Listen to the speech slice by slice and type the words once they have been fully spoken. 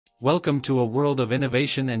Welcome to a world of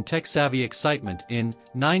innovation and tech-savvy excitement in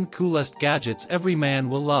 9 Coolest Gadgets Every Man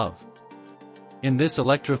Will Love. In this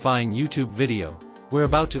electrifying YouTube video, we're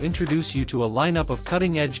about to introduce you to a lineup of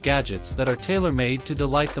cutting-edge gadgets that are tailor-made to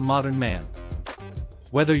delight the modern man.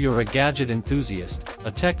 Whether you're a gadget enthusiast,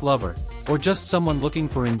 a tech lover, or just someone looking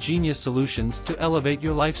for ingenious solutions to elevate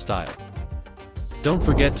your lifestyle, don't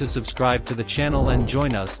forget to subscribe to the channel and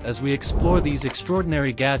join us as we explore these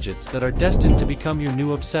extraordinary gadgets that are destined to become your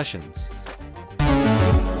new obsessions.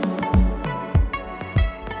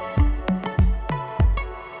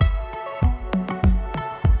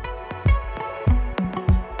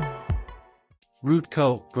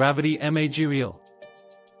 Rootco Gravity Imagerial.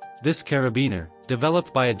 This carabiner,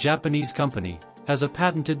 developed by a Japanese company, has a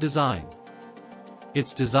patented design.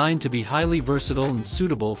 It's designed to be highly versatile and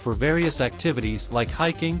suitable for various activities like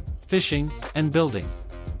hiking, fishing, and building.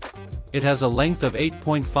 It has a length of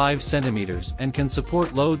 8.5 centimeters and can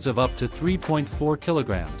support loads of up to 3.4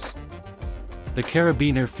 kilograms. The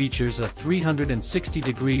carabiner features a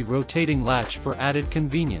 360-degree rotating latch for added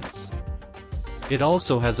convenience. It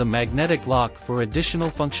also has a magnetic lock for additional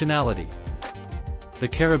functionality. The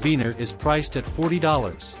carabiner is priced at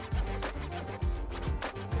 $40.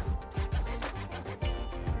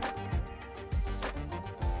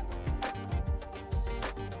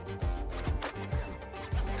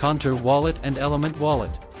 Contour Wallet and Element Wallet.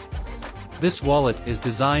 This wallet is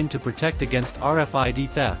designed to protect against RFID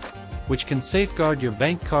theft, which can safeguard your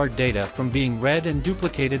bank card data from being read and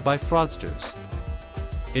duplicated by fraudsters.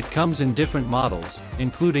 It comes in different models,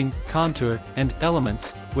 including Contour and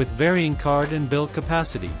Elements, with varying card and bill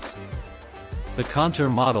capacities. The Contour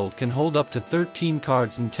model can hold up to 13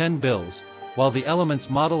 cards and 10 bills, while the Elements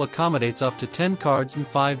model accommodates up to 10 cards and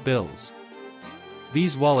 5 bills.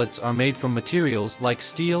 These wallets are made from materials like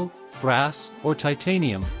steel, brass, or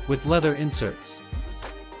titanium, with leather inserts.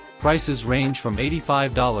 Prices range from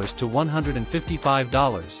 $85 to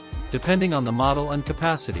 $155, depending on the model and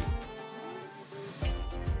capacity.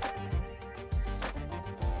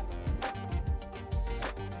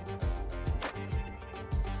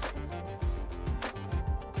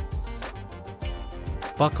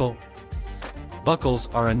 Buckle. Buckles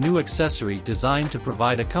are a new accessory designed to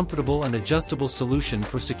provide a comfortable and adjustable solution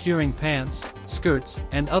for securing pants, skirts,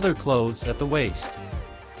 and other clothes at the waist.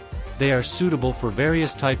 They are suitable for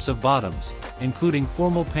various types of bottoms, including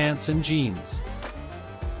formal pants and jeans.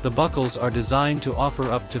 The buckles are designed to offer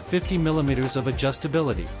up to 50 millimeters of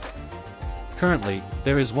adjustability. Currently,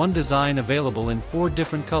 there is one design available in 4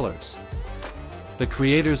 different colors. The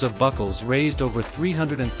creators of buckles raised over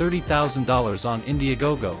 $330,000 on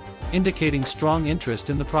Indiegogo, indicating strong interest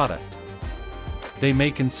in the product. They may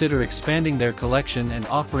consider expanding their collection and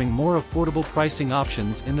offering more affordable pricing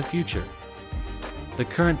options in the future. The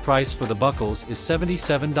current price for the buckles is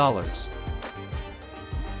 $77.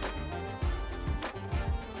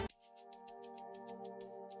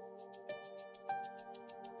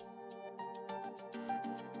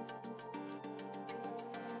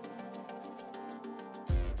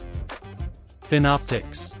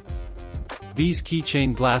 Thinoptics. These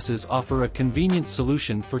keychain glasses offer a convenient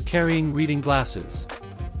solution for carrying reading glasses.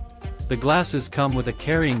 The glasses come with a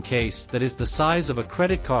carrying case that is the size of a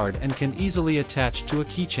credit card and can easily attach to a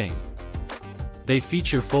keychain. They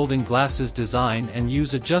feature folding glasses design and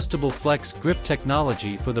use adjustable flex grip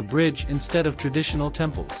technology for the bridge instead of traditional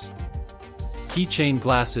temples. Keychain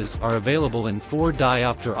glasses are available in 4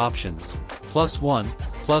 diopter options, +1,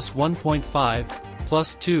 +1.5,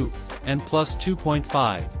 +2, and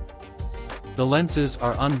 +2.5. The lenses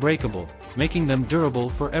are unbreakable, making them durable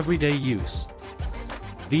for everyday use.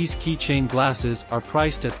 These keychain glasses are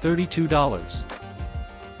priced at $32.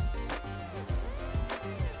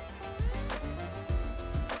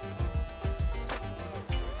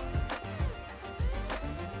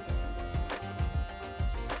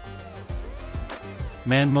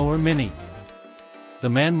 Manmower Mini. The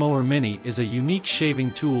Manmower Mini is a unique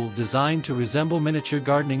shaving tool designed to resemble miniature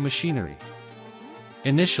gardening machinery.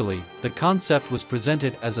 Initially, the concept was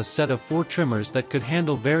presented as a set of 4 trimmers that could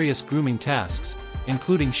handle various grooming tasks,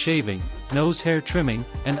 including shaving, nose hair trimming,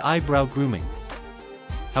 and eyebrow grooming.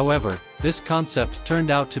 However, this concept turned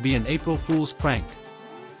out to be an April Fool's prank.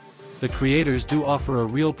 The creators do offer a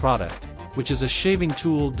real product, which is a shaving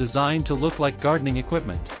tool designed to look like gardening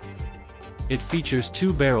equipment. It features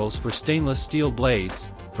 2 barrels for stainless steel blades,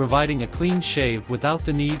 providing a clean shave without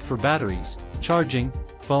the need for batteries, charging,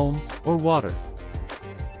 foam, or water.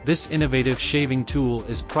 This innovative shaving tool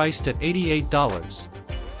is priced at $88.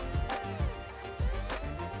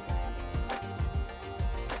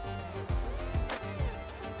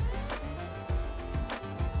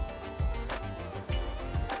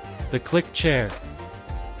 The Click Chair.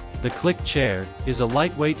 The Click Chair is a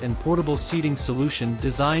lightweight and portable seating solution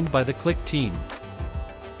designed by the Click team.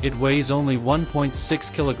 It weighs only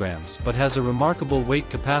 1.6 kilograms but has a remarkable weight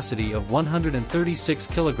capacity of 136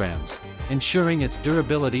 kilograms, ensuring its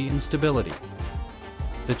durability and stability.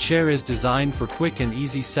 The chair is designed for quick and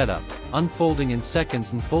easy setup, unfolding in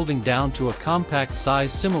seconds and folding down to a compact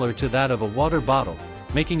size similar to that of a water bottle,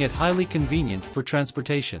 making it highly convenient for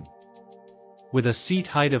transportation. With a seat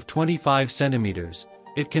height of 25 centimeters,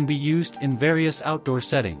 it can be used in various outdoor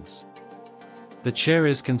settings. The chair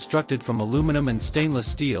is constructed from aluminum and stainless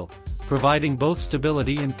steel, providing both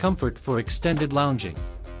stability and comfort for extended lounging.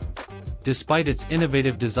 Despite its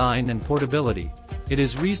innovative design and portability, it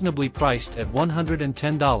is reasonably priced at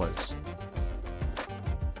 $110.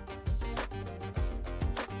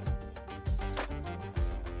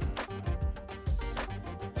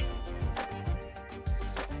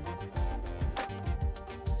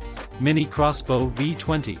 Mini Crossbow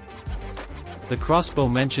V20. The crossbow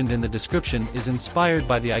mentioned in the description is inspired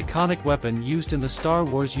by the iconic weapon used in the Star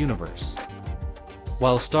Wars universe.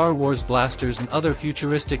 While Star Wars blasters and other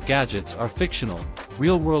futuristic gadgets are fictional,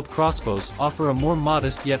 real-world crossbows offer a more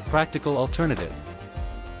modest yet practical alternative.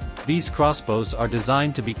 These crossbows are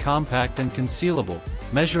designed to be compact and concealable,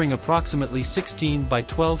 measuring approximately 16 by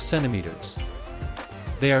 12 centimeters.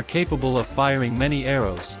 They are capable of firing many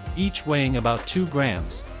arrows, each weighing about 2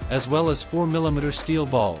 grams, as well as 4mm steel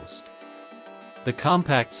balls. The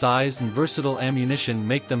compact size and versatile ammunition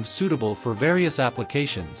make them suitable for various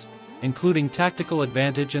applications, including tactical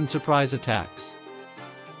advantage and surprise attacks.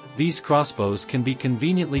 These crossbows can be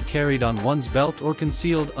conveniently carried on one's belt or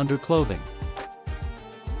concealed under clothing.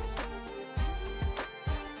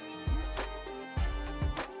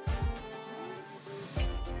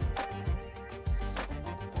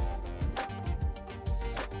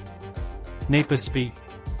 Napispe.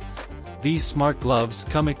 These smart gloves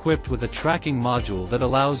come equipped with a tracking module that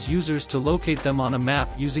allows users to locate them on a map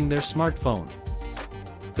using their smartphone.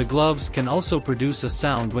 The gloves can also produce a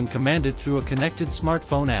sound when commanded through a connected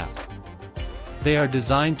smartphone app. They are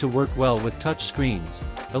designed to work well with touch screens,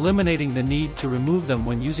 eliminating the need to remove them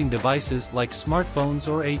when using devices like smartphones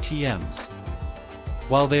or ATMs.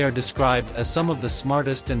 While they are described as some of the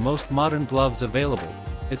smartest and most modern gloves available,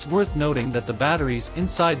 it's worth noting that the batteries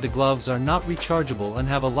inside the gloves are not rechargeable and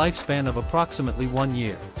have a lifespan of approximately 1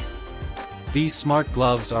 year. These smart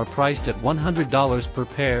gloves are priced at $100 per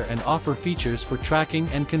pair and offer features for tracking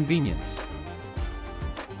and convenience.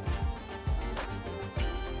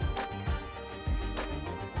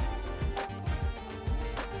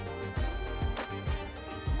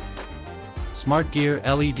 SmartGear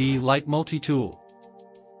LED Light Multi-Tool.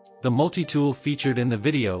 The multi-tool featured in the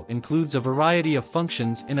video includes a variety of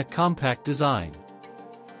functions in a compact design.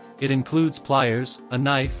 It includes pliers, a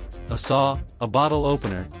knife, a saw, a bottle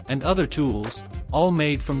opener, and other tools, all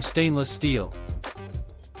made from stainless steel.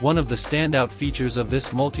 One of the standout features of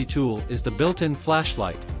this multi-tool is the built-in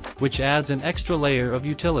flashlight, which adds an extra layer of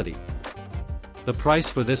utility. The price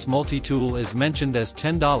for this multi-tool is mentioned as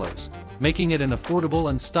 $10, making it an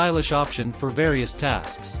affordable and stylish option for various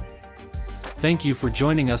tasks. Thank you for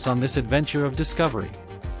joining us on this adventure of discovery.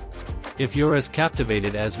 If you're as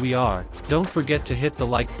captivated as we are, don't forget to hit the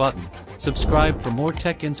like button, subscribe for more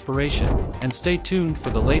tech inspiration, and stay tuned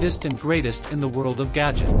for the latest and greatest in the world of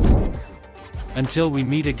gadgets. Until we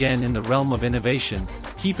meet again in the realm of innovation,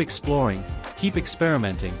 keep exploring, keep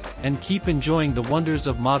experimenting, and keep enjoying the wonders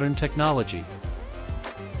of modern technology.